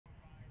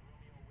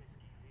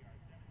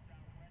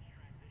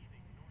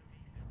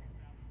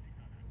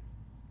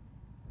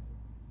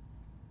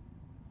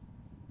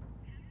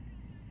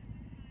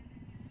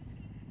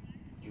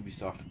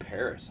Ubisoft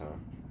Paris, huh?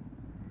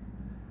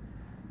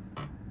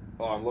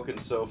 Oh, I'm looking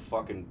so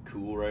fucking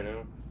cool right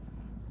now.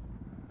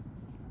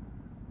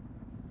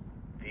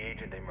 The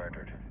agent they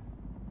murdered.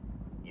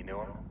 You knew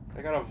him?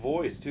 I got a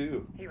voice,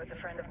 too. He was a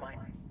friend of mine.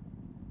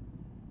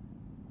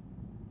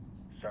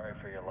 Sorry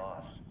for your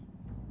loss.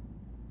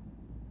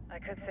 I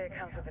could say it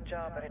comes with a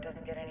job, but it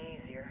doesn't get any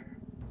easier.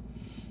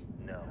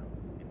 No,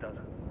 it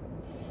doesn't.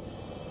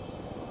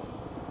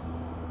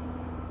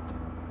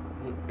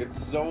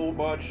 It's so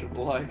much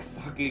like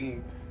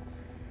fucking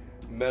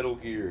Metal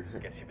Gear.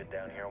 Guess you've been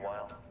down here a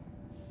while?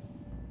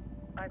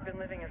 I've been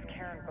living as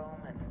Karen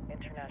Bowman,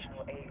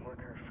 international aid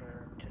worker,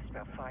 for just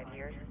about 5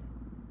 years.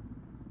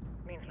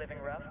 Means living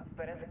rough,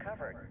 but as a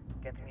cover,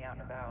 gets me out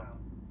and about.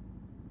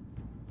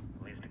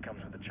 At least it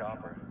comes with a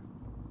chopper.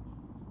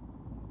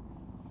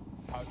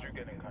 How'd you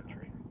get in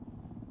country?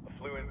 I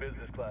flew in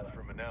business class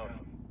from Manaus.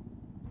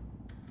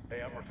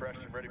 Hey, I'm refreshed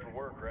and ready for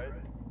work, right?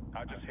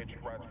 I just hitched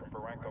rides from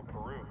Barranco,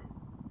 Peru.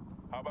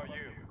 How about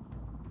you?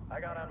 I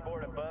got on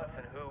board a bus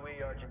in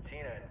Hui,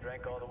 Argentina, and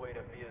drank all the way to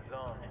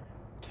Villazon.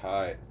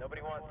 Tight.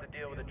 Nobody wants to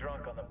deal with a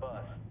drunk on the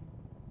bus.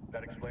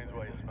 That explains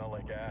why you smell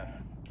like ass.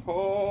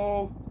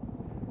 Oh,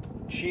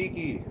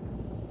 cheeky.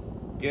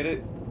 Get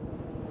it?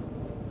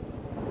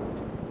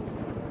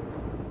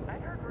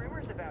 I've heard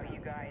rumors about you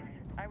guys.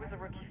 I was a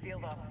rookie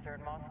field officer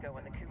in Moscow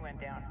when the coup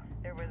went down.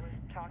 There was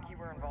talk you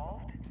were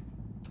involved?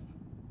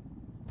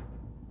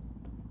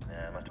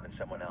 It must have been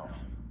someone else.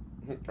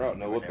 I don't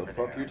know what the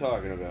fuck you're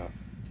talking about.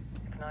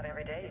 It's not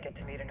every day you get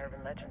to meet an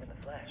urban legend in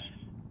the flesh.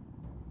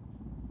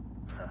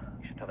 Huh,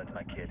 you should tell that to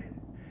my kid.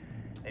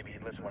 Maybe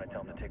he'd listen when I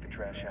tell him to take the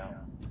trash out.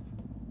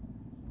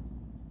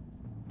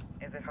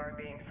 Is it hard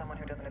being someone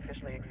who doesn't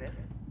officially exist?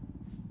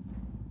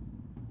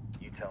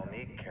 You tell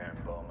me, Karen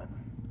Bowman,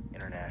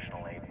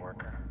 international aid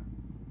worker.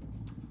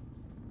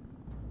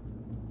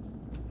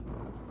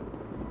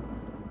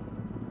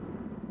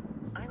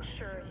 I'm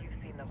sure you've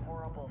seen the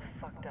horrible,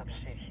 fucked up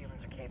shit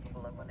humans are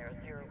capable of when there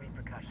are zero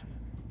repercussions.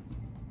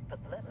 But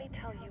let me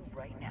tell you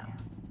right now,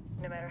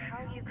 no matter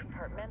how you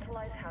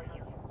compartmentalize, how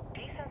you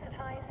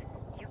desensitize,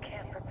 you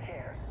can't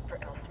prepare for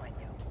El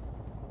Sueño.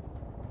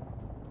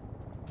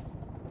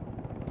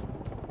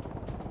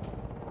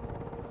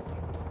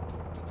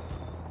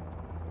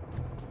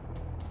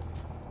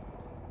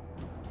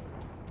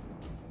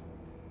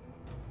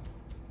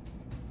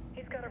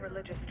 He's got a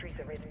religious streak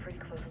that rates pretty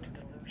close to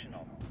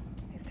delusional.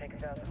 He's taken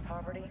vows of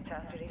poverty,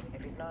 chastity.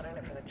 If he's not in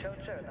it for the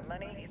chocha or the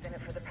money, he's in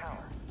it for the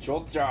power.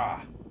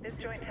 Chocha! This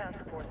joint task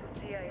force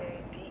is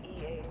CIA,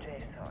 DEA,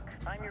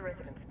 JSOC. I'm your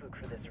resident spook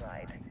for this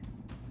ride.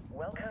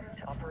 Welcome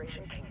to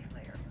Operation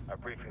Kingslayer. Our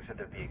briefing said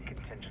there'd be a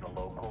contingent of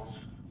locals.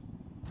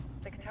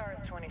 The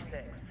Qatar is 26.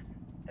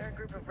 They're a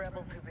group of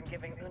rebels who've been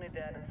giving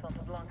Unidad and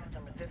Santa Blanca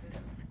some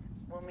resistance.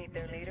 We'll meet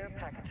their leader,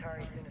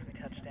 Pakatari, as soon as we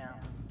touch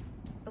down.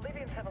 The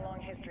Libyans have a long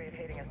history of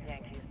hating us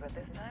Yankees, but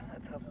this time,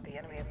 let's hope the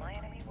enemy of my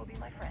enemy will be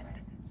my friend.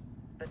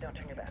 But don't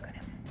turn your back on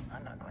him.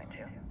 I'm not going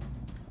to.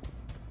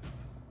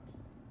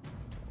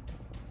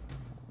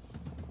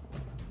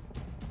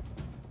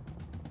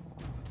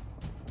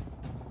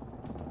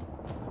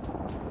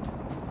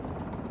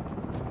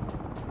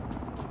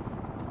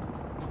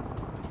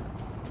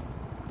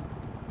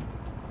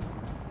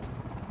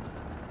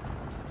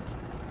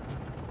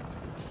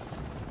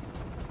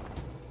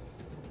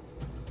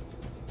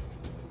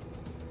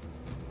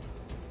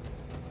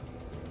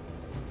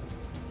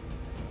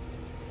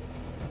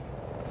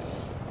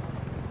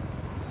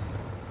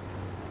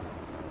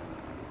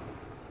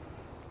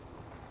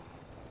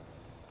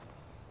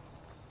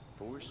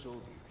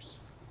 Soldiers.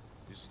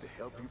 This is the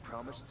help you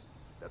promised?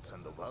 That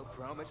Sandoval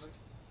promised?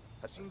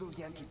 A single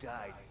Yankee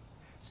died,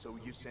 so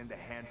you send a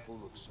handful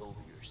of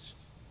soldiers.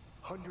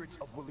 Hundreds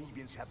of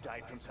Bolivians have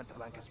died from Santa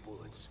Blanca's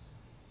bullets.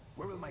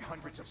 Where will my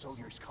hundreds of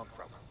soldiers come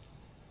from?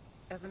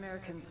 As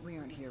Americans, we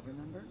aren't here,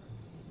 remember?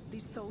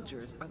 These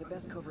soldiers are the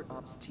best covert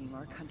ops team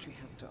our country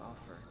has to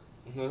offer.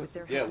 With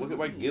their Yeah, help, look at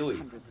my we need ghillie.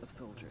 hundreds of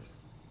soldiers.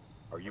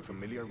 Are you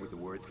familiar with the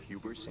word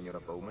Huber,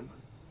 Senora Bowman?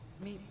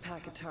 Meet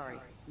Pakatari,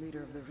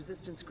 leader of the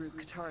resistance group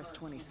Qatar's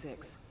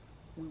 26.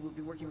 We will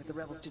be working with the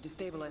rebels to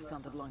destabilize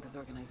Santa Blanca's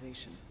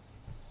organization.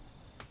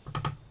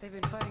 They've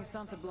been fighting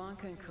Santa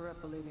Blanca and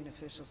corrupt Bolivian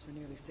officials for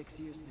nearly 6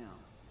 years now.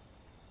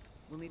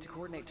 We'll need to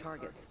coordinate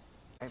targets.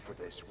 And for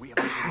this, we have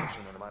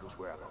information on Amaru's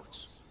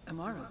whereabouts.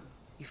 Amaru,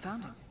 you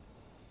found him.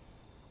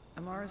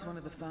 Amaru is one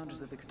of the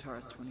founders of the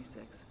Qatar's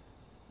 26.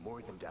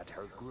 More than that,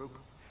 our group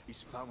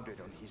is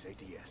founded on his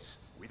ideas.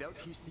 Without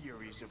his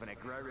theories of an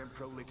agrarian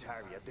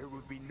proletariat, there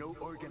would be no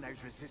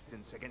organized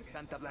resistance against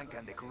Santa Blanca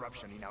and the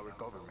corruption in our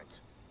government.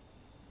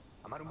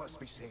 Amaru must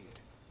be saved.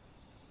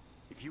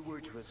 If you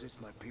were to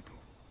assist my people,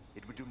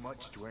 it would do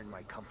much to earn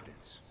my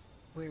confidence.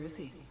 Where is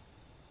he?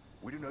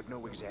 We do not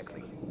know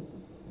exactly.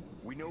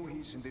 We know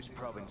he's in this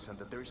province and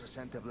that there's a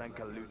Santa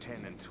Blanca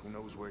lieutenant who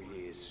knows where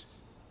he is.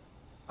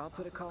 I'll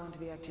put a call into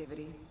the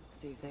activity,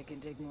 see if they can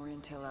dig more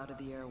intel out of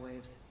the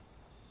airwaves.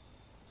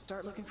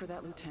 Start looking for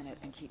that lieutenant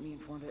and keep me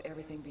informed of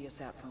everything via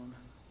sat phone.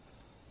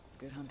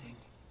 Good hunting.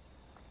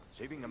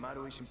 Saving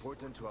Amaru is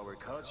important to our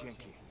cause,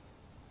 Yankee.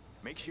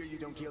 Make sure you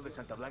don't kill the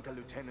Santa Blanca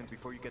lieutenant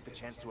before you get the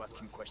chance to ask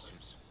him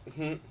questions.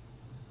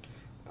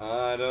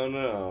 I don't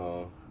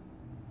know.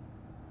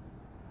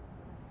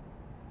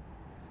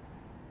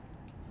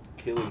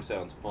 Killing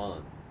sounds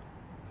fun.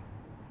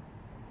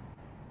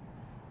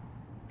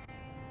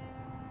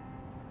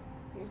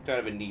 It's kind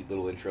of a neat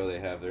little intro they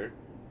have there.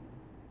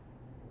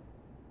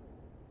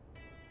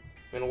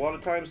 And a lot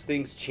of times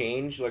things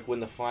change, like when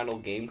the final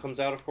game comes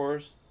out, of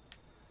course.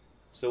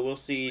 So we'll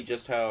see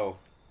just how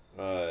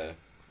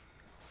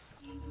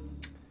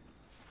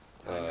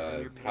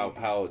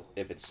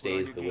if it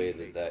stays the way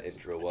that that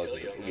intro was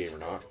in the game or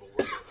not.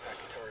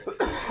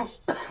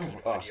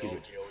 Oh, excuse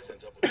me.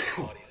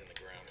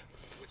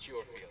 What's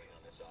your feeling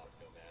on this op,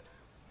 Nomad?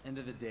 End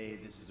of the day,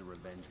 this is a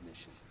revenge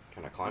mission.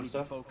 Can I We climb need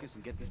stuff? to focus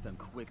and get this done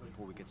quick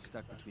before we get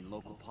stuck between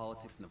local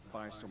politics and a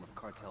firestorm of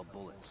cartel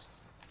bullets.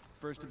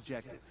 First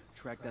objective,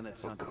 track down that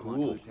Santa Blanca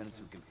cool. lieutenant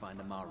so we can find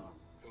Amaru.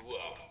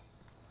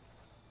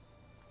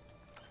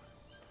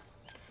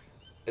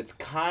 It's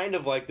kind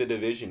of like the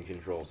Division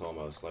controls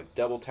almost, like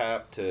double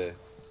tap to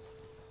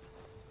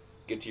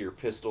get to your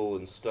pistol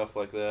and stuff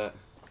like that.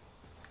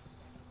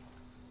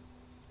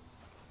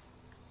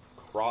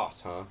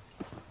 Cross, huh?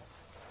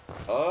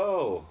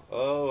 Oh,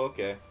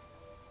 okay.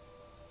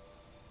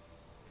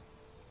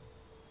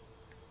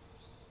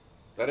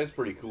 That is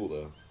pretty cool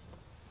though.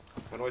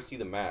 How do I see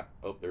the map?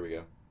 Oh, there we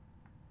go.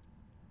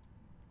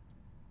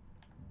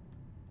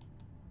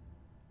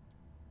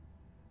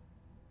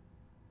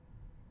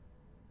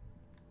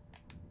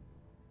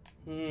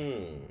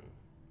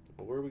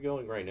 Well, where are we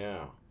going right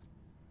now?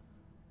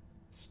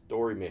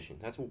 Story mission.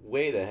 That's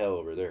way the hell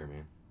over there,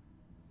 man.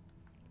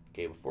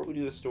 Okay, before we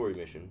do the story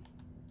mission,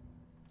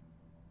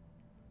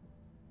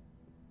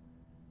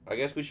 I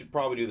guess we should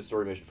probably do the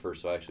story mission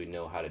first so I actually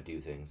know how to do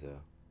things,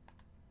 though.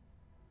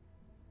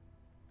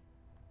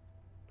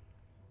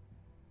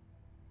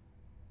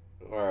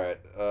 Alright,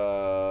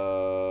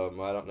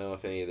 I don't know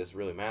if any of this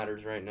really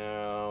matters right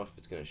now, if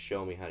it's going to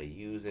show me how to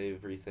use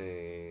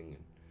everything.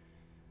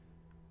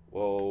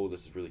 Whoa,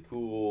 this is really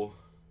cool.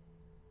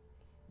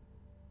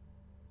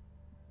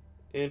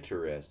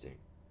 Interesting.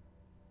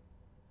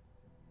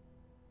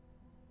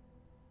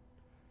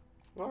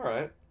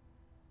 Alright.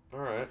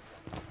 Alright.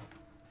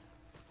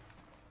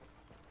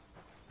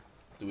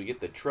 Do we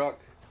get the truck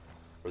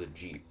or the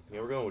Jeep?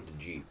 Yeah, we're going with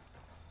the Jeep.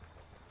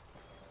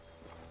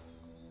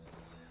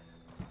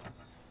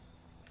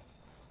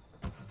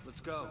 Let's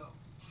go.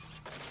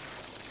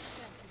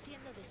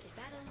 Transmitiendo desde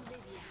Battle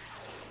Libya.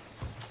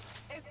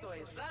 Esto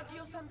es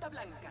Radio Santa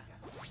Blanca.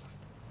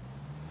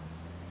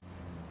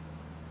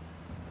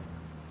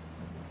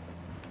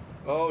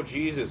 Oh,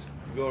 Jesus.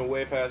 I'm going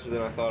way faster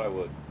than I thought I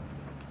would.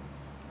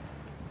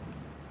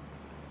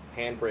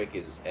 Handbrake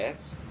is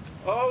X?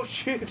 Oh,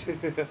 shit!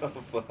 Oh,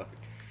 fuck.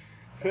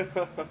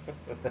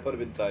 That would have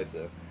been tight,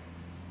 though.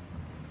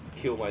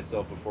 Kill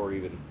myself before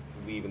even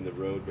leaving the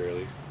road,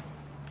 barely.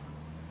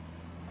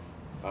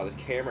 Oh, this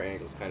camera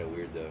angle is kind of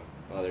weird, though.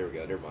 Oh, there we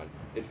go. Never mind.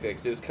 It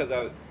fixed. It was because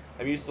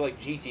I'm used to, like,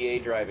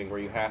 GTA driving, where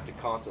you have to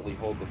constantly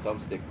hold the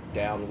thumbstick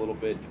down a little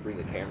bit to bring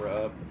the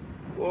camera up.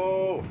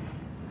 Whoa!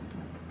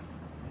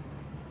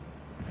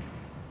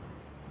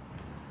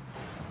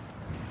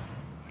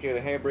 Okay, the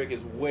handbrake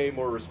is way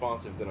more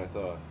responsive than I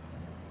thought.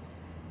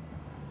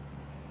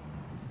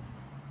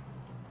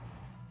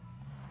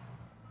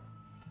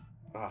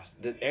 Ah,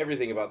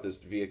 everything about this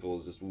vehicle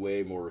is just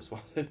way more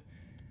responsive.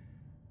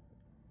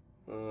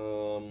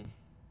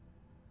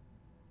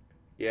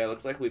 Yeah,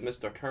 looks like we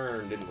missed our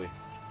turn, didn't we?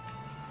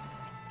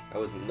 I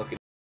wasn't looking.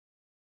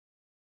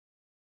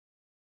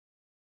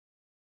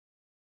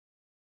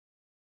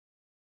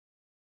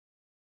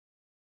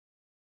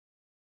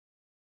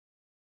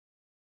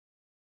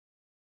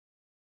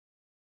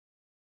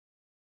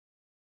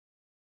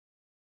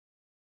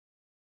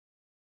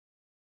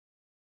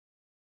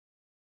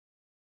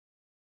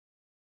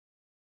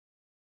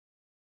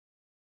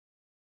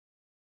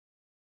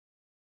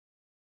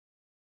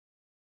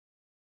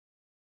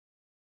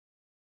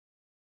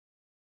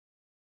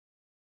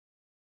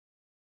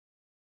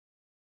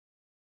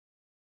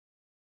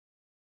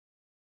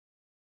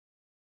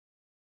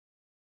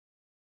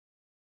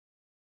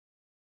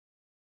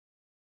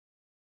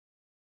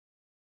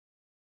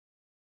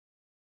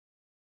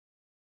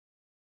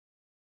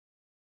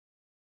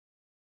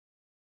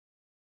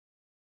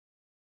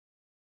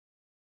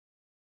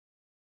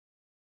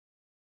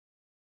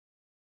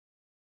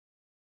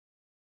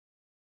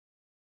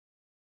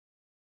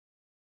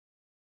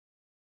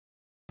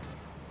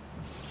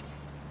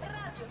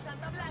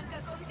 Santa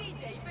Blanca con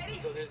DJ Peri.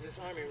 So there's this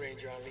army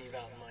ranger on leave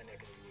out in my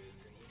neck of the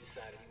woods, and he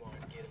decided he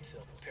wanted to get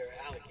himself a pair of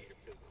alligator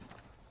boots.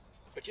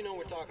 But you know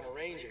we're talking a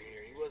ranger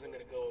here. He wasn't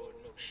gonna go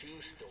to no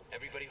shoe store.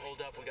 Everybody hold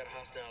up, we got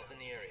hostiles in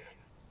the area.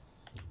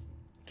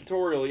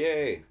 Tutorial,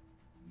 yay!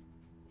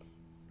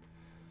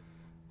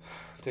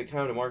 Take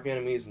time to mark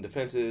enemies and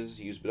defenses,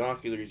 use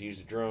binoculars, use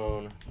a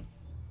drone.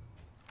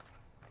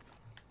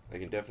 I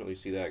can definitely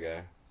see that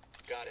guy.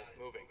 Got it,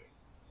 moving.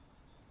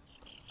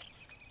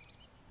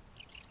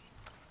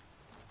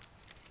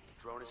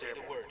 Drone is Say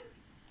the word.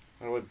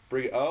 How do I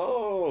bring it?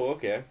 Oh,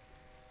 okay.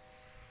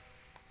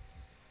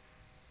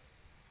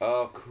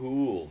 Oh,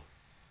 cool.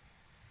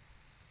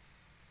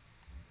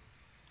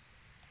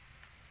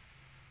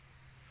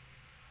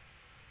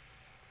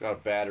 Got a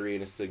battery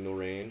and a signal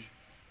range.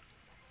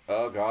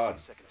 Oh, God.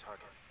 Second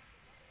target.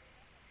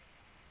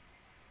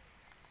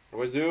 How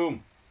do I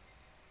zoom?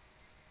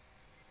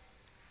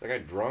 Is that guy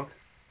drunk?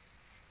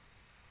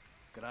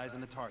 Got eyes on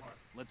the target.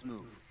 Let's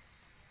move.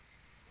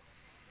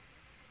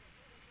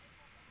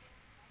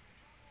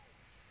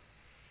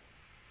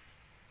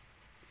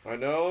 I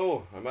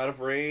know. I'm out of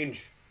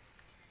range.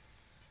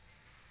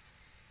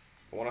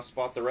 I want to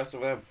spot the rest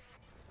of them.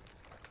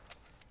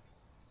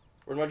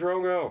 Where'd my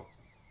drone go?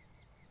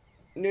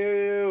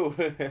 No!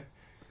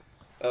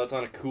 Oh, it's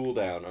on a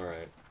cooldown.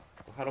 Alright.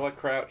 Well, how do I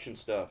crouch and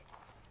stuff?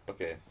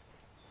 Okay.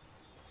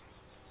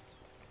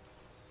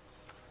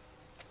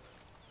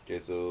 Okay,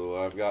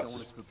 so I've got Don't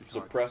wanna spook the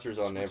target. suppressors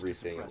on Switch to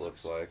everything, it suppressors.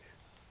 looks like.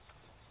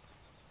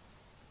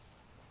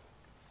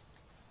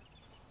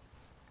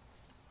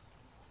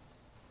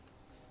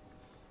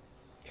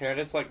 Can I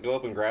just, like, go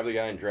up and grab the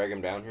guy and drag him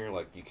down here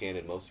like you can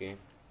in most games?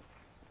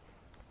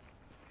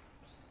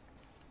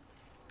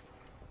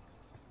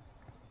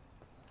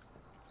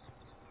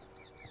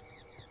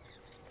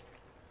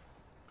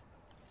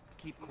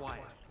 Keep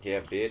quiet. Yeah,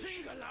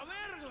 bitch.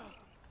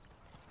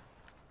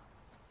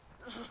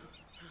 I'm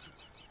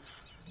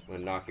gonna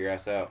knock your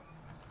ass out.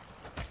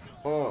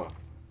 Oh.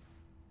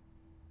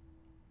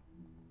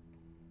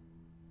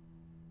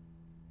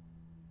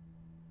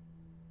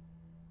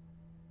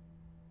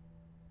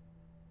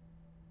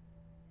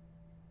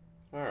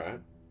 Alright.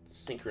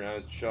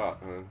 Synchronized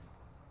shot, huh?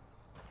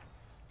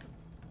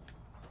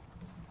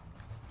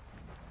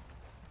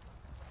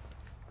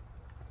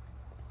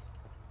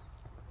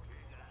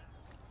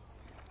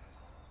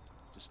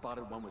 Just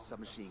spotted one with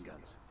submachine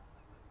guns.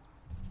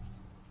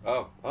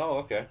 Oh. Oh,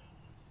 okay.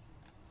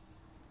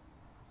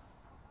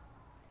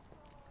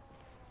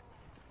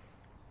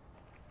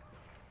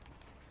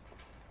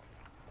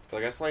 So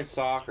I guess playing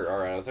soccer.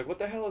 Alright, I was like, what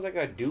the hell is that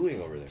guy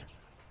doing over there?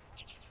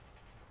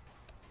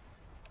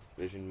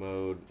 Vision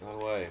mode. How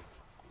do I?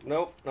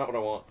 Nope, not what I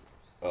want.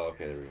 Oh,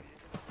 okay, there we go.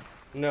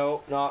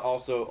 No, not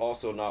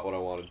also not what I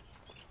wanted.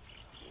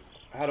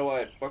 How do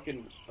I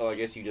fucking... Oh, I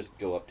guess you just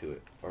go up to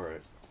it.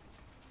 Alright.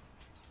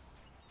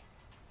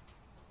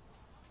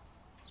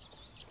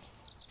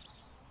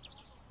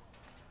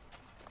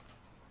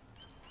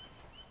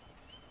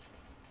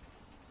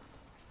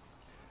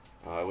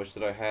 I wish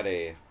that I had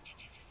a...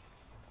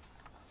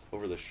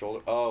 over the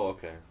shoulder... Oh,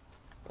 okay.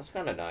 That's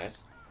kind of nice.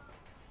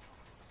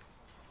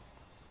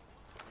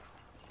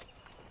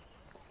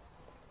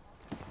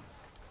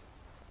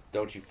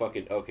 Don't you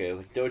fucking... Okay,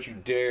 like, don't you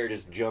dare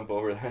just jump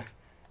over that.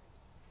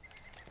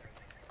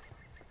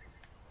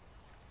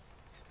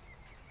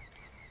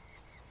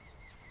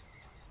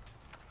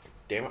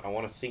 Damn it, I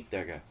want to sink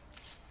that guy.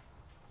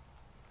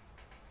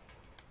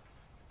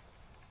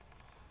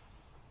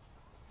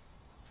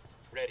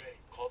 Ready.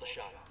 Call the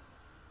shot.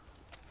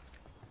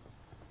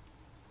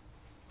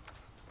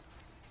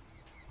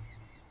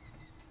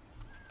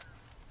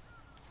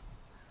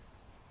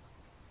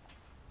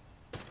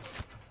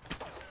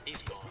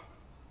 He's gone.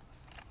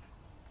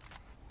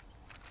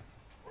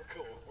 We're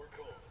cool. We're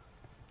cool.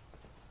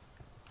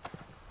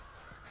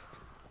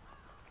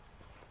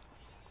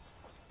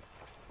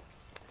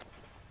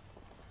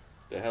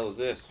 The hell is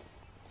this?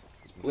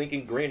 It's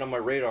blinking green on my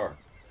radar.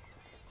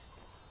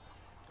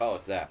 Oh,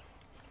 it's that.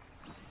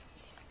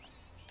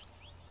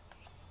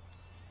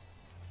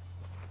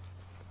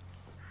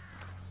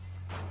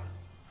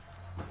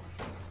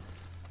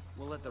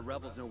 We'll let the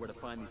rebels know where to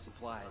find these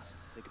supplies.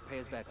 They could pay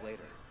us back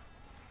later.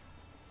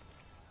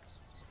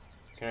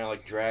 Can I,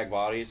 like, drag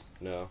bodies?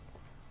 No.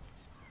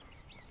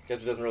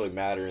 Guess it doesn't really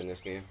matter in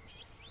this game.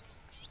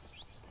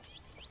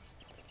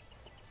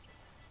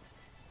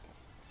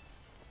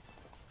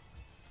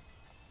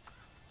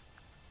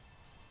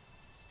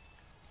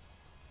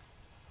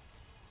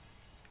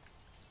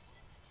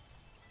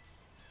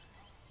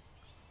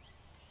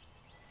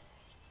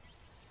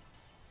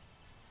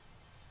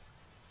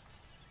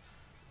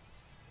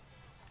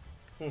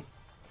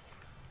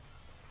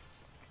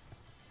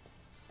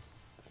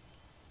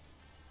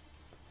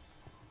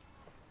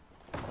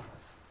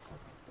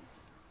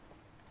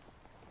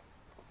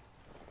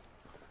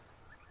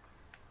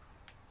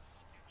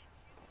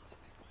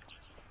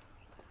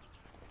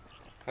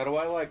 How do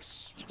I, like,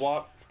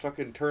 swap,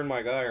 fucking turn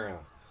my guy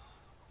around?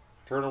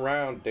 Turn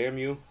around, damn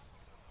you.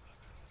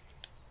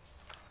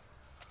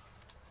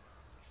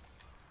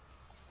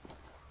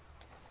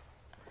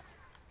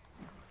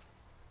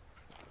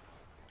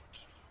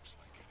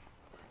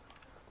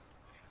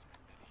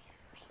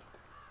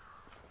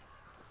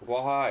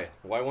 Why?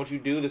 Why won't you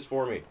do this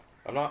for me?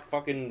 I'm not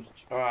fucking...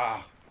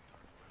 Ah.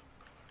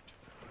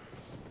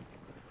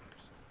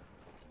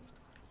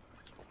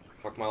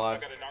 Fuck my I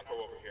life. got a narco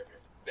over here.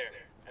 There,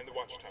 and the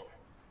watchtower.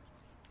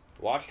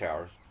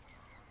 Watchtowers?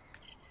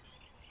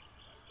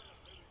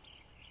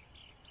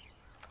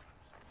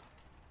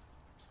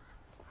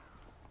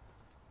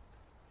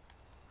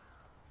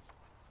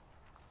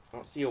 I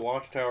don't see a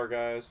watchtower,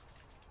 guys.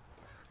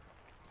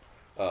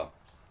 Oh.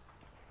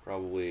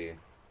 Probably.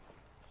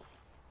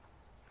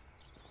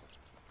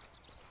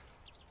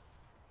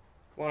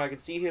 Come on, I can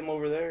see him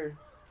over there.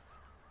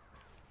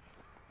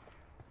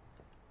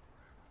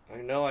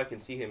 I know I can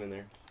see him in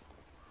there.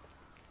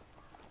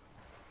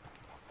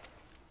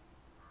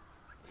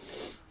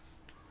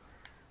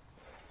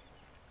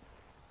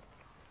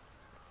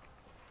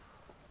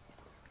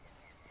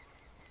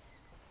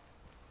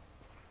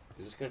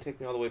 Is this gonna take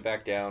me all the way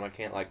back down? I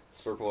can't like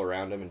circle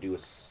around him and do a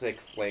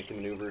sick flanking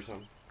maneuver or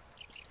something.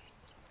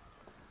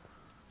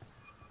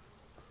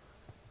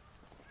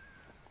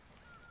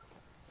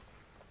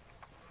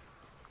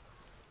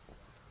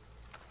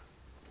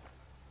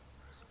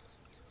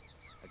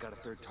 I got a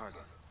third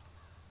target.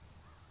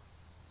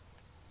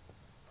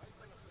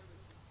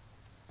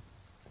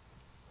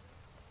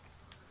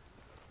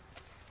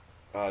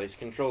 These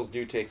controls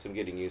do take some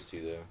getting used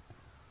to, though.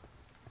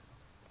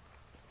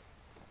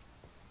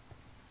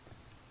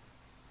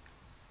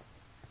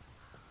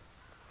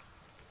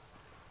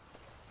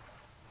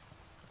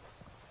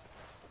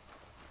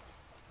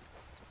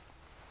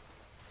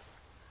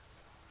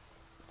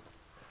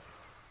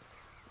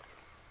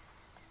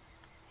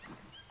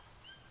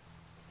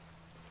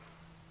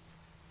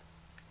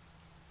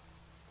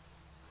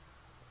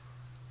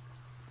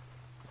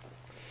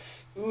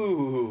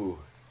 Ooh.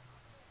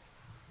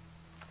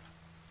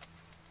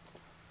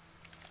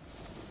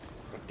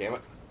 God damn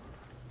it.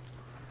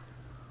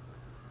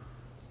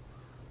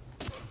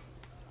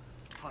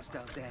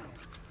 Hostile down.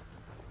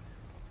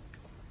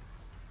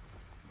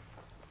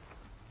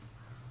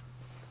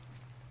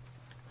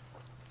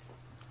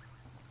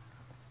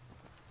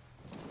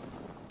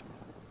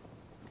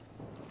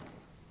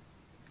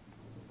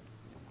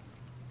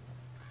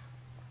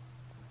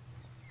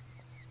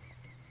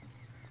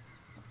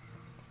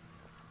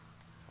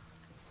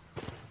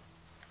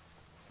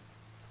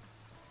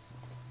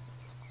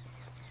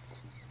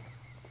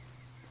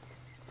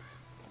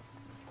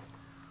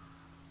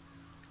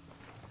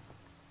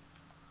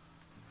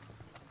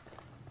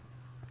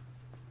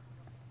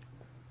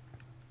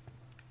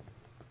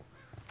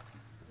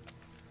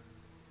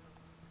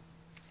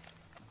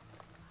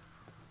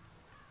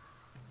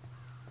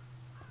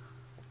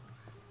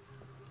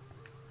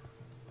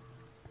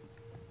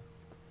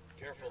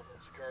 Careful,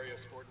 Sicario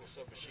sporting a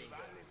submachine gun.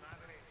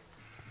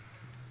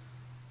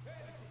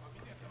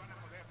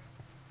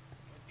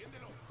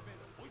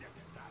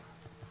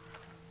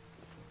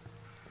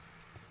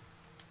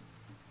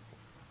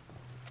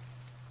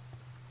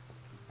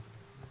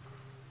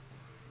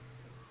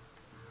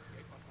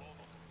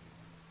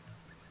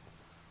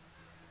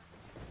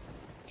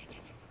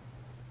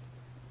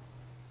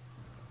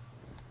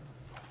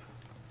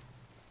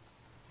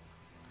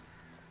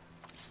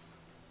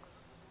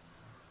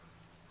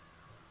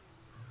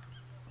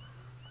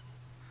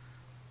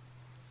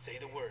 Say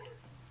the word.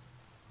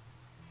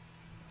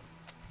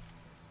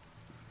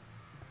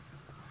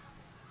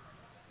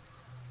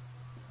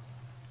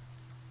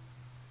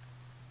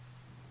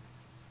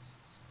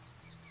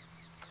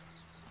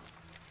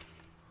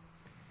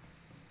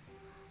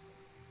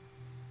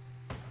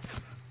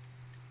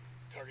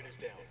 Target is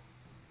down.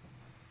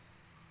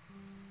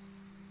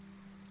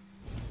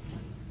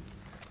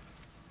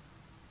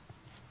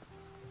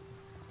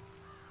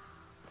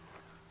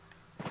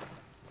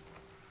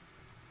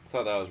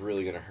 Thought that was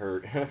really gonna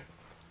hurt. He's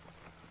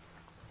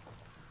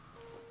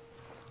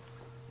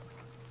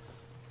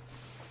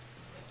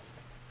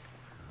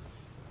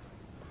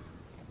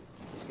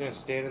gonna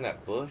stand in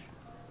that bush?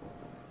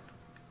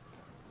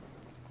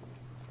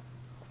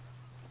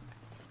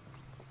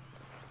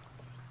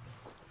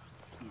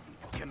 Easy.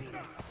 Come here.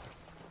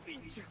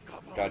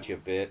 Gotcha,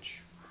 bitch.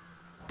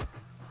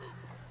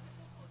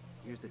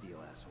 Here's the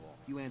deal, asshole.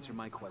 You answer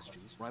my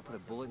questions, or I put a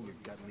bullet in your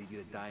gut and leave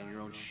you to die in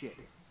your own shit.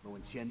 ¿Lo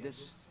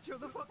entiendes? Chill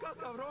the fuck up,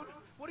 cabrón.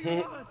 What do you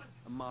want?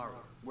 Amaro,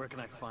 where can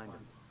I find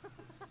him?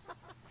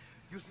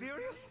 You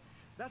serious?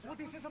 That's what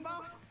this is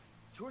about?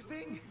 Sure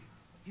thing.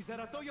 He's at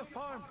Atoya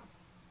Farm.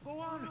 Go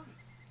on.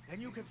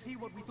 And you can see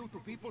what we do to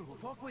people who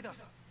fuck with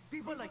us.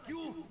 People like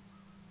you.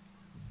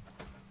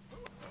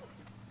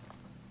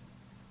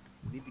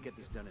 We need to get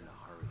this done in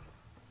a hurry.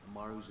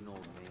 Amaru's an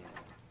old man.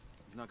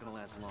 He's not gonna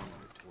last long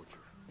under torture.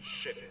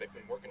 Shit, if they've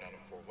been working on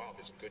him for a while,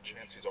 there's a good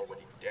chance he's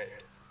already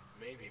dead.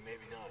 Maybe,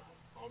 maybe not.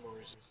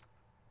 Amaru's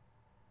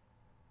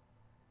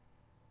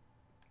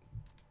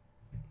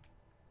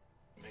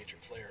a major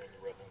player in the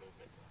rebel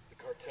movement. The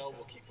cartel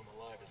will keep him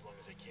alive as long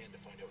as they can to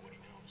find out what he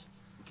knows.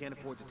 We can't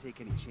afford to take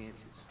any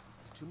chances.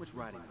 There's too much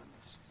riding on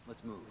this.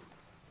 Let's move.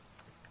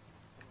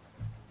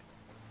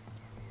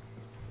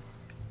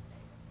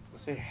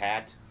 Let's say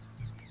hat.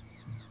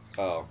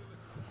 Oh.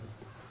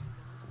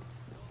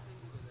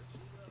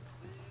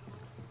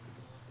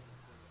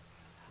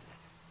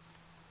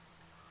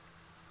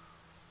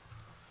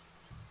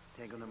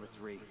 Tango number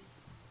 3.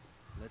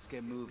 Let's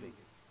get moving.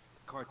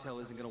 The cartel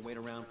isn't gonna wait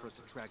around for us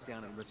to track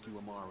down and rescue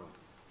Amaru.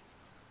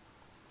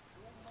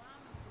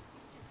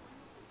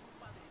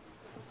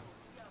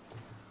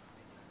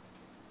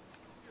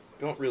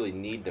 Don't really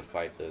need to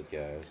fight those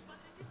guys.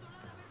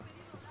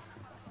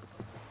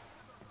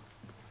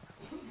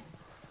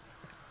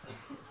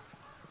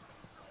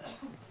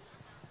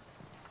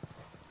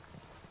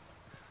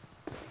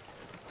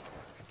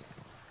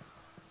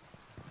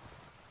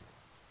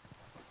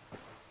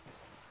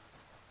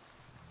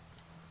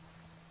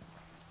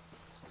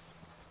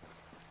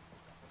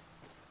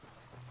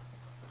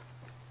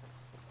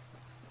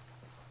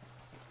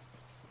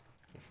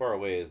 How far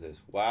away is this?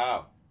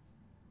 Wow.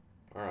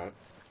 Alright.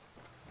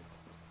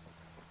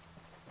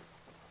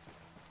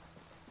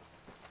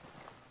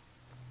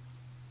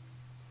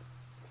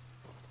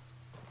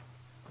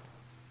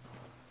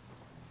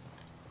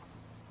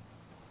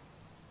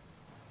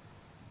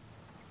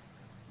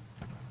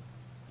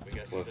 We got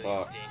What civilians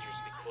thought?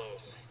 dangerously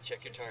close.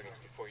 Check your targets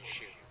before you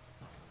shoot.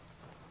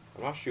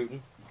 I'm not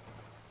shooting.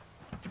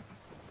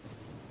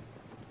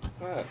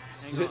 Ah, Hang on, I'll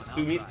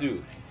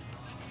Sumitsu.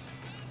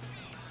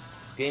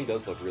 This game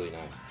does look really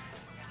nice.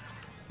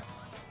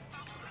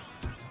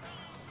 What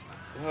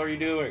the hell are you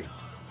doing?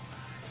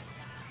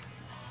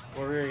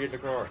 Come over here and get in the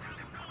car.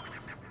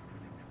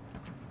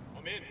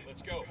 I'm in.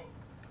 Let's go.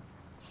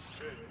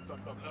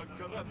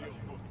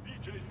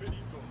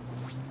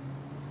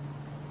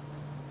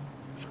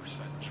 For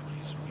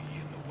centuries, we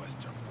in the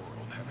Western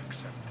world have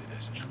accepted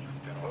as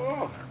truth that all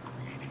Oh, men are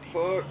created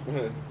fuck.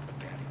 equal. But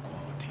that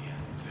equality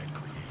is at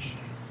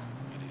creation.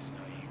 It is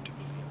naive to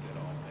believe that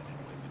all men and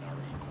women are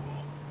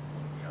equal.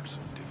 We are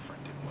so different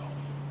in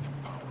wealth, in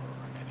power,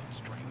 and in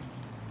strength.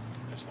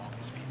 As long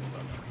as people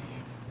are free,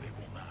 they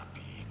will not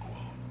be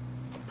equal.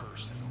 A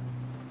person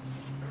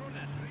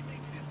Rolas,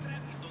 remixes,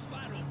 tránsitos,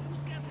 varo,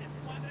 buscas,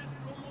 escuadras,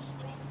 promos,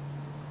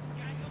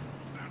 gallos,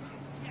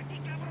 putazos. Y aquí,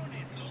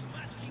 cabrones, los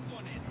más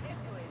chingones.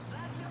 Esto es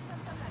Radio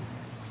Santa Blanca.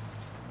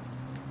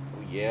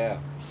 Oh, yeah.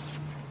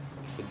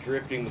 The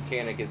drifting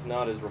mechanic is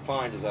not as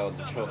refined as I would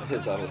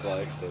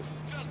like, but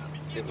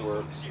it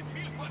works.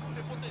 100,000 watts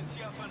de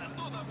potencia para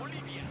toda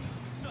Bolivia.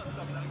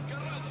 Santa Blanca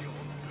Radio,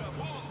 la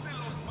voz de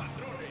los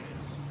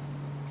patrones.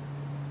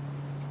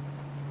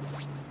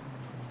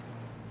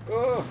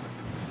 Oh.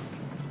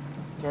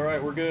 It's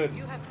alright, we're good.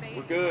 You have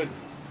We're good.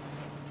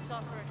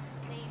 suffered the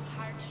same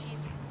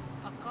hardships,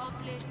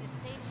 accomplished the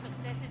same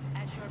successes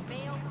as your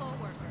male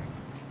co-workers.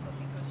 But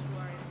because you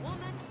are a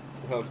woman,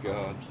 Oh, you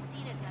God. must be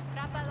seen as la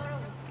atrapadora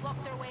who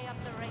fucked her way up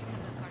the ranks of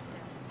the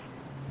cartel.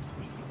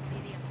 This is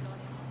Lidia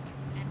Flores.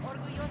 And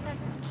orgullosas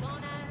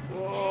buchonas.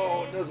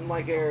 Whoa, eres doesn't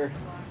like como air. you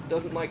are.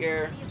 Doesn't like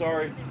air. Many of the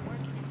Sorry. women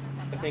working in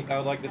Santa I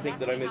would like to think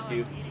Blanca that I have missed asked me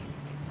you. how I did it.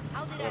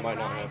 How did But I I might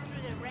not rise have.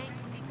 through the ranks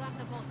to become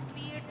the most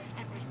feared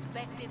and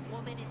respected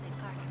woman in the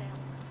cartel?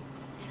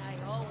 And I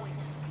always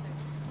answer,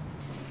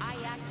 I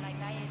act like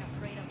I ain't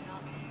afraid of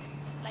nothing.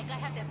 Like I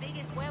have the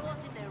biggest huevos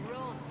in the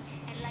room.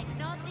 And like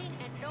nothing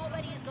and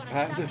nobody is gonna I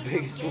have stop the me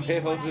biggest from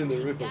getting what huevos I in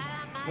the room.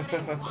 chingada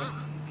madre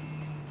want.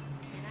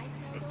 And I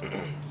tell those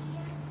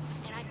loquillas,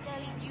 and I'm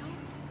telling you,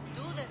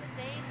 do the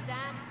same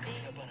damn thing.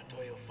 Up on a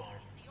Toyo farm.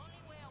 It's the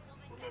only way a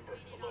woman can Remember,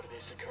 be a lot of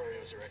these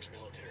Sicarios are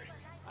ex-military.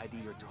 ID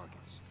your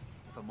targets.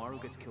 If Amaru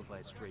gets killed by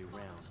a stray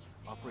round,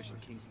 Operation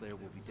Kingslayer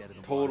will be dead in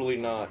a Totally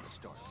while before not. it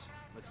starts.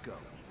 Let's go.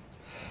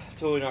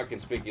 Totally not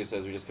conspicuous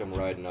as we just come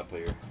riding up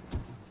here.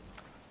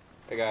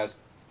 Hey guys,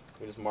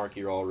 let me just mark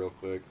you all real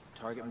quick.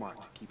 Target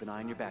marked. Keep an eye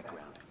on your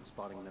background.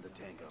 Spotting another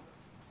tango.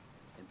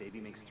 And baby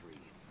makes 3.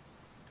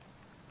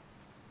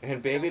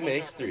 And baby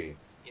makes 3.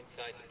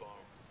 Inside the barn.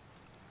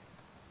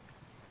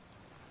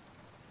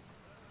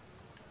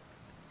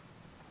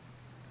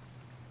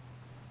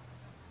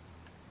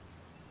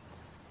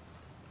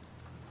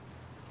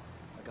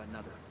 I got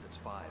another. That's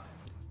 5.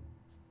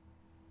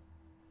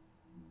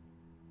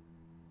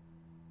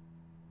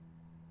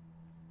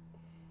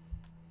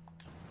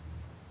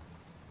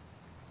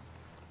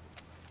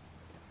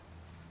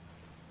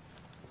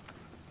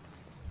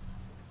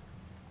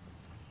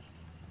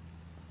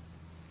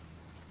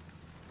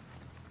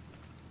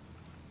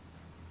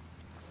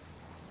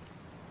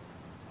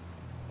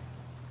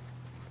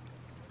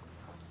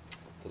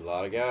 It's a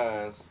lot of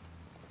guys.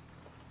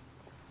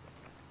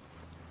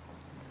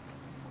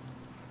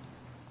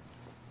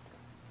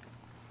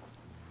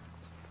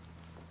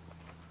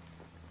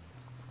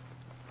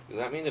 Does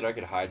that mean that I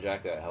could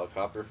hijack that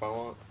helicopter if I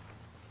want?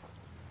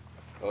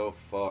 Oh,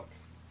 fuck.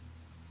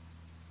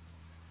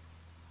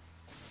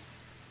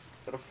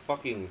 Is that a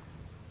fucking...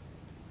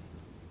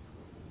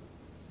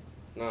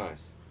 Nice.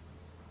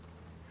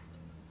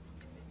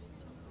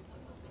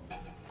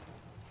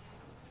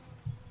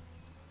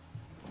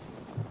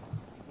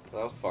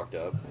 That was fucked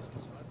up.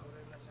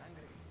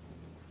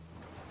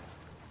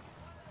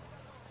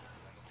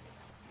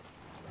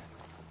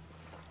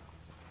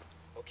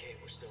 Okay,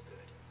 we're still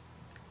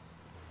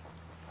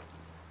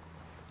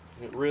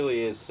good. It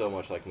really is so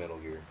much like Metal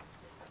Gear.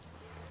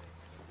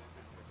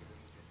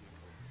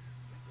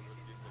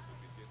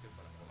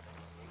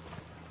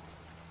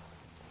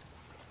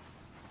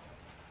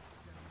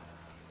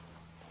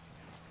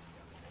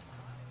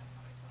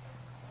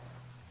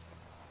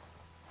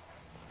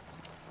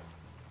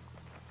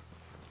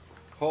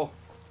 Oh,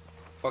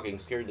 fucking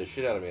scared the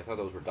shit out of me. I thought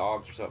those were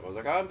dogs or something. I was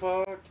like, I'm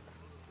fucked.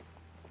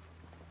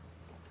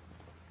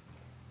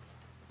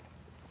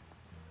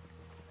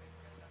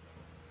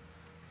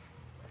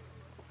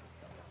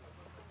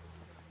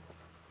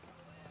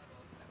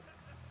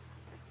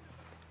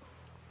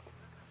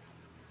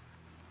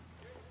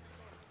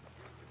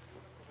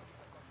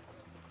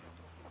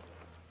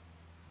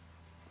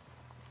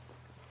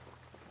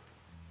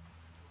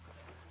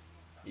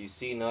 You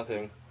see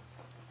nothing.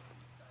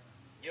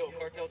 Yo,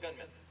 cartel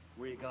gunman.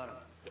 Where you got him?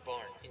 The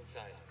barn,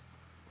 inside.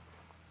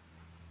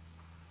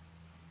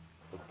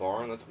 The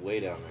barn? That's way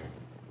down there.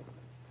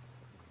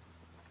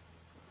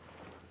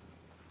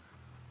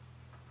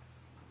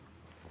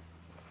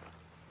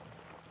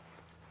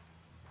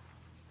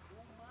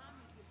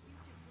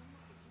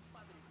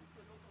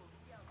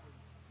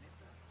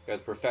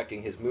 Guy's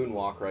perfecting his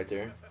moonwalk right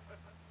there.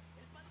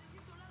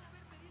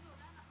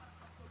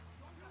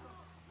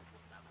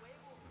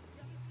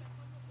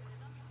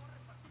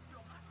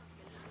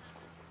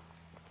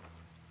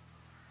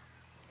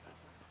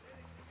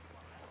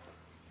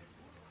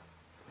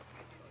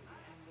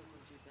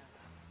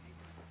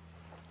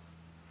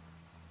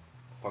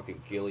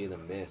 Fucking Gilly in the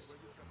mist.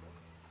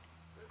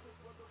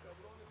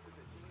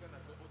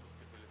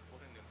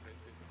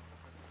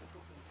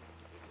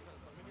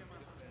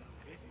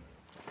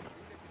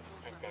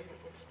 I've got the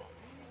quick spot.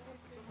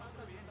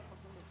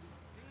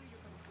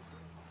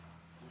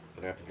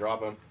 Gonna have to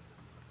drop him.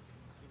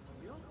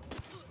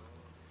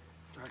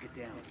 Target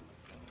down.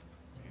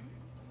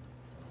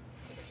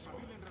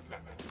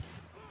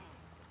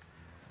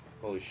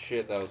 Holy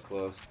shit, that was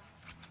close.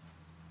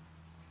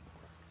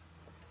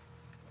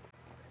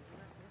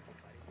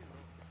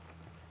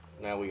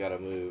 Now we gotta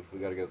move. We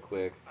gotta go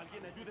quick.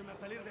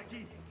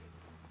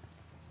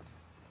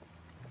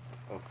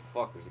 Oh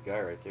fuck, there's a guy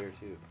right there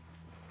too.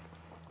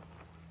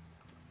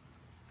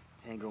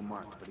 Tango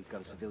marked, but he's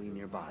got a civilian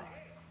nearby.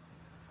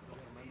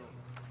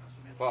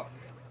 Fuck.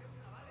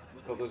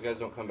 Hope those guys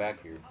don't come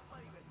back here.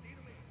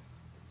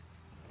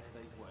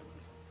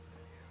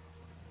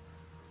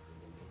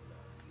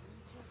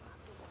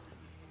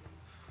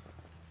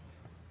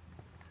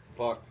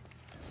 Fuck.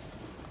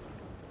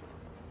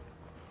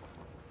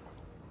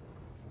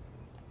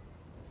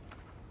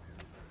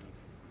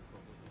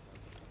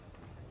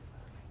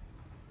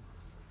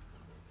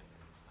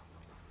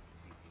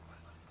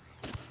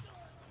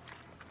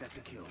 That's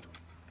a kill.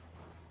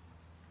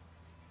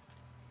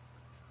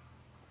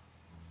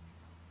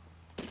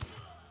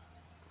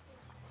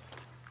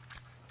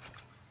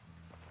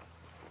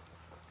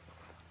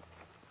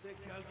 Sé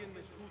que alguien me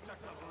escucha,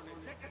 cabrones.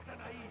 Sé que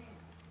están ahí.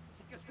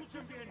 Así que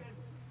escuchen bien.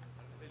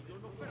 La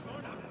rebelión no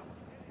perdona.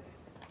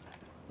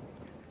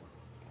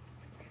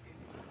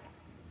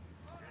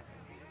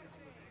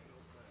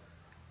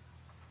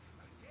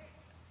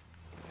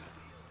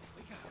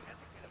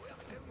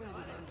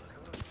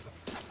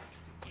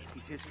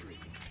 He's history.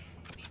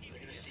 They're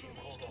gonna see him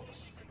hold up.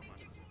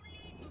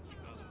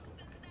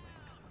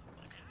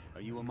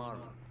 Are you Amaru?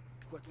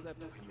 What's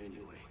left of him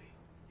anyway?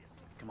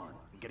 Come on,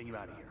 I'm getting you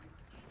out of here.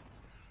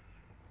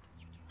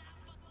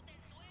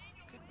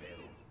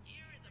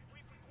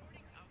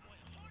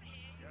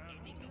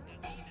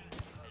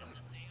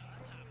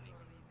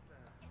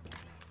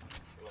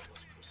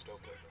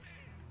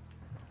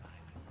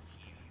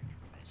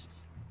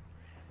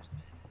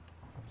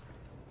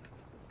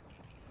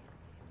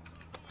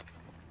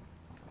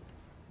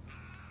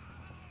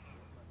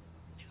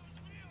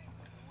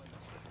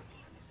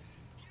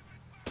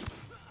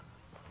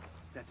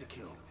 That's a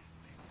kill.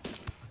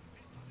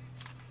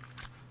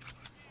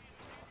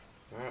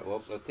 Alright,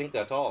 well, I think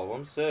that's all of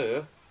them,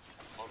 so...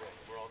 Alright,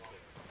 we're all clear.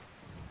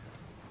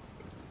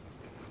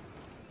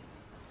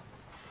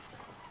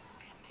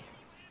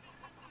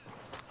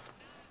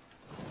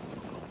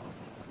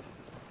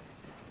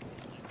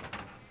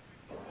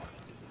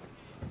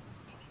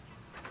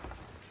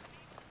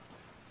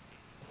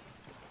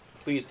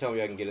 Please tell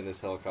me I can get in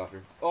this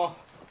helicopter. Oh!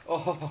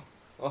 Oh!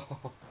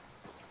 Oh!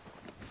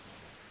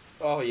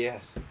 Oh,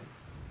 yes.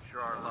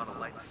 Sure are a lot of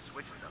lights and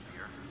switches up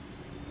here.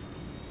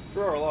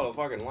 Sure are a lot of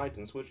fucking lights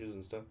and switches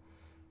and stuff.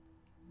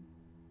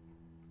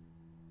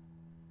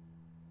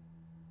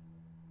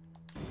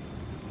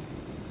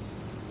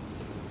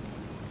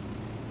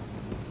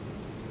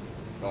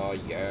 Oh,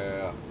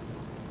 yeah.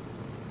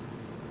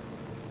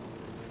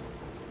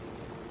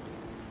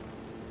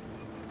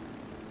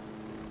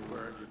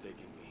 Where are you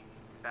taking me?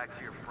 Back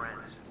to your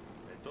friends.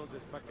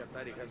 Entonces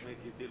Pacatari has made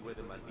his deal with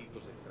the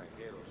malditos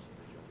extranjeros,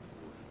 the young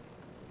fool.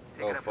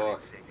 Take it up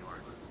fuck. with you, senor.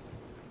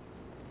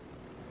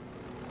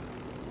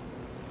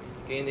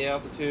 Gain the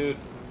altitude.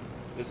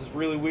 This is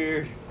really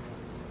weird.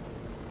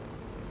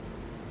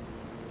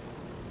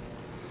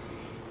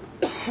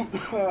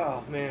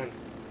 Oh, man.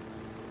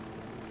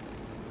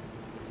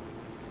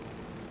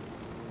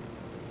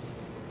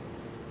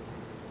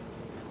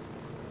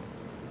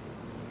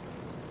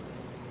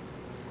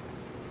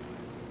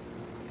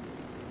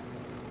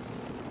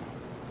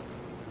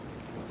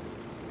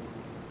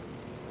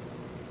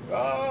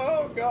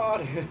 Oh,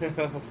 God.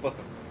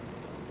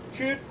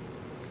 Shoot.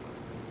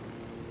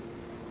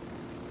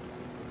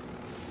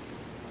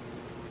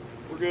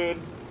 good.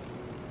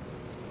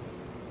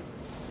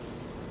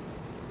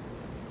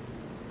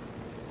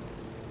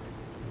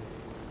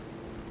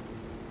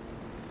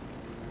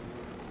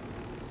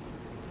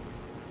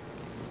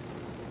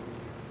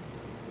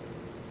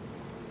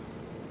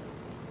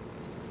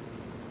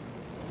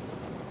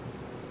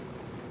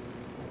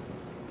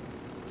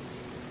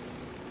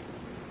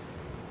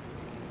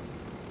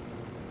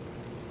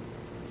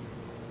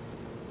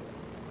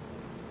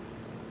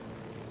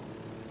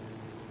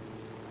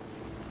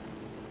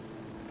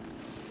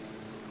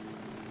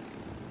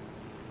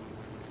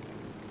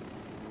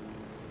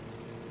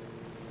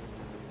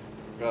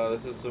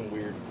 This is some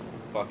weird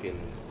fucking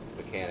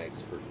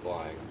mechanics for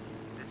flying.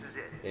 This is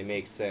it. They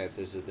make sense,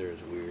 it's just they're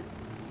just weird.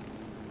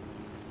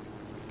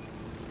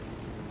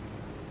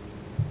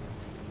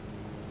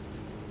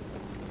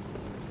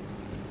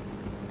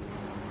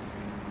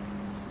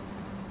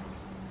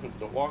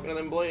 Don't walk into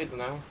them blades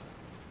now.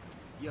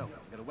 Yo,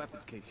 got a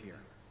weapons case here.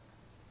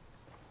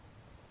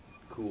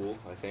 Cool,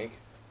 I think.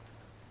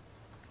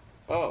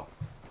 Oh.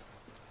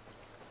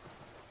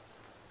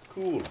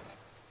 Cool.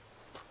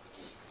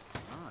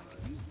 Ah,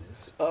 I can use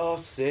this. Oh,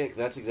 sick.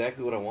 That's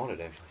exactly what I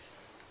wanted, actually.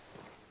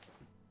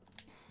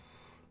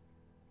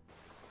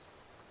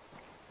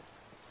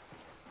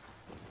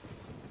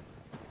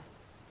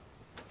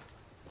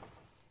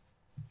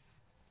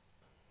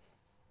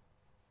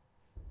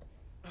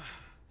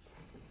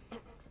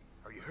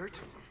 Are you hurt?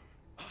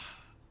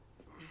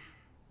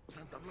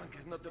 Santa Blanca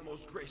is not the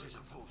most gracious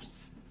of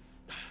hosts.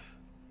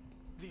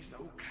 These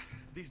Aucas,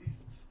 these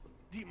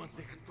demons,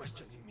 they had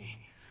questioning me.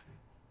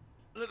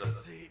 Let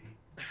us say,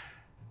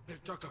 their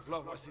talk of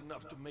love was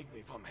enough to make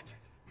me vomit.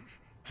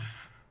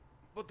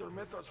 But their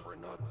methods were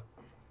not...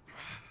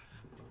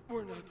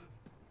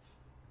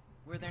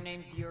 Were their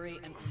names Yuri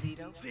and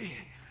Polito? Si,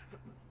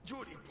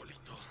 Yuri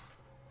Polito.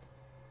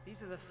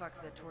 These are the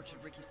fucks that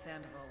tortured Ricky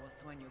Sandoval while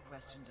Sueño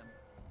questioned him.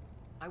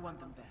 I want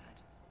them bad.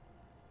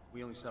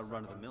 We only saw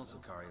run-of-the-mill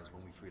Sicarios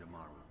when we freed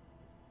Amaru.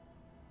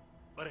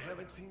 But I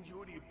haven't seen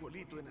Yuri and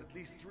Polito in at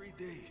least 3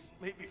 days,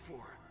 maybe 4.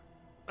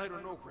 I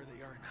don't know where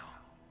they are now.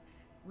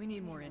 We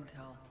need more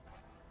intel.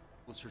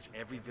 We'll search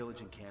every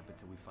village and camp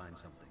until we find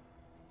something.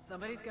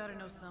 Somebody's gotta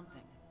know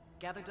something.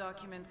 Gather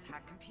documents,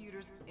 hack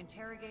computers,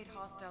 interrogate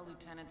hostile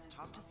lieutenants,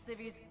 talk to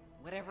civvies,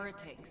 whatever it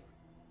takes.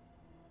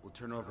 We'll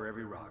turn over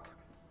every rock.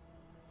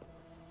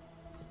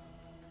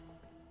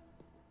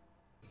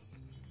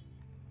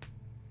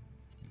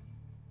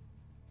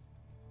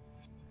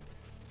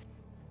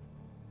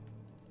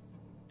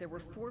 There were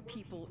 4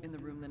 people in the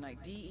room the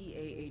night DEA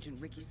agent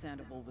Ricky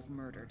Sandoval was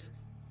murdered.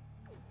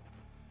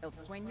 El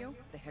Sueño,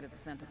 the head of the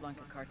Santa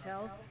Blanca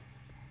cartel,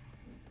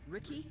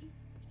 Ricky,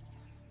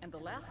 and the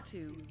last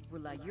 2 were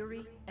La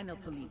Yuri and El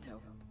Polito.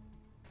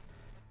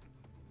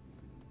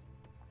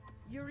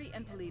 Yuri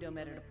and Polito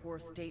met at a poor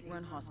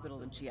state-run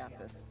hospital in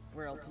Chiapas,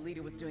 where El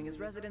Polito was doing his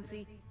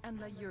residency and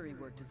La Yuri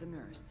worked as a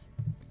nurse.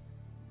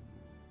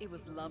 It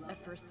was love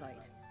at first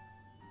sight.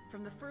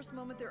 From the first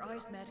moment their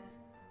eyes met,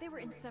 they were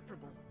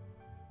inseparable.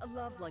 A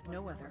love like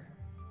no other.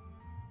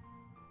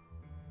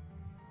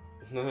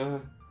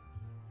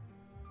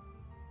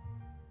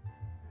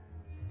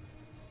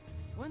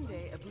 One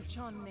day, a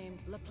buchon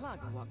named La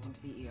Plaga walked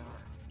into the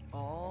ER,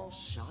 all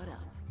shot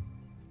up.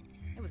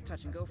 It was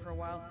touch and go for a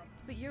while,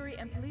 but Yuri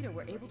and Polito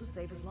were able to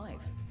save his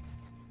life.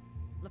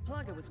 La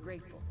Plaga was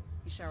grateful.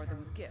 He showered them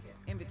with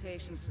gifts,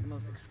 invitations to the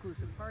most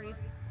exclusive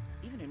parties,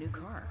 even a new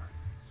car.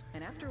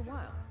 And after a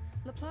while,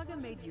 La Plaga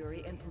made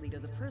Yuri and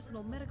Polito the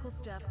personal medical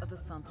staff of the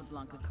Santa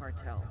Blanca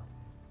cartel.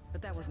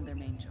 But that wasn't their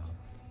main job.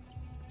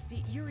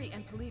 See, Yuri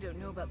and Polito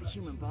know about the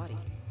human body.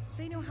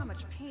 They know how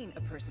much pain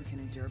a person can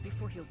endure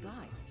before he'll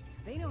die.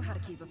 They know how to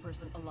keep a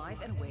person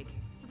alive and awake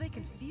so they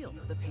can feel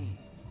the pain.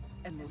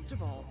 And most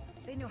of all,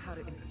 they know how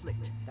to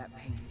inflict that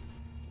pain.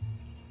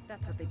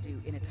 That's what they do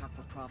in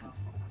Itaqua province.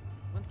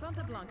 When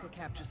Santa Blanca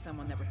captures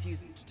someone that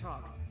refuses to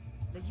talk,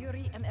 the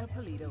Yuri and El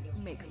Polito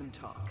make them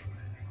talk.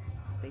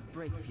 They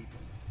break people.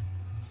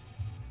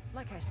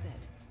 Like I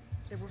said,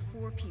 there were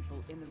 4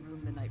 people in the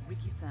room the night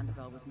Ricky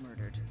Sandoval was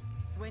murdered.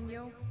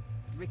 Sueño,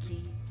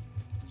 Ricky,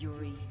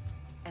 Yuri,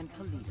 and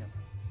Polito.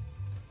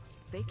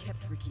 They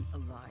kept Ricky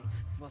alive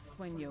while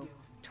Sueño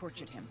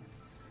tortured him.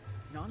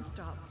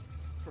 Non-stop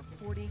for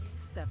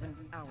 47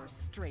 hours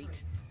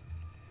straight.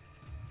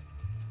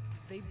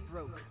 They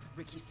broke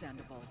Ricky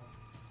Sandoval.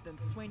 Then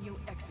Sueño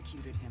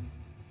executed him.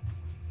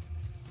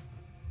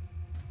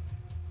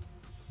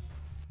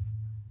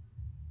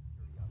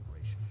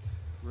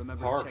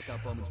 Remember to check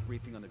out Bowman's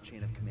briefing on their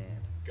chain of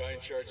command. Guy in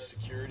charge of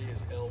security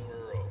is El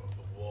Muro,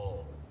 the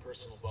Wall,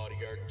 personal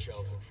bodyguard and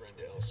childhood friend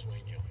to El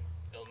Sueño.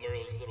 El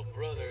Muro's little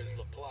brother is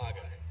La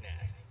Plaga,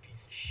 nasty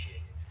piece of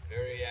shit.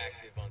 Very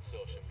active on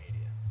social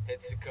media.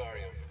 Head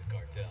Sicario for the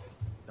cartel.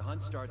 The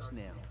hunt starts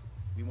now.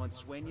 We want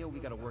Sueño,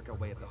 we gotta work our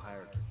way up the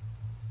hierarchy.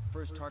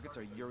 First targets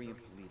are Yuri and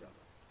Polito.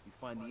 We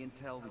find the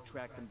intel, we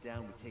track them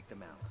down, we take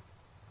them out.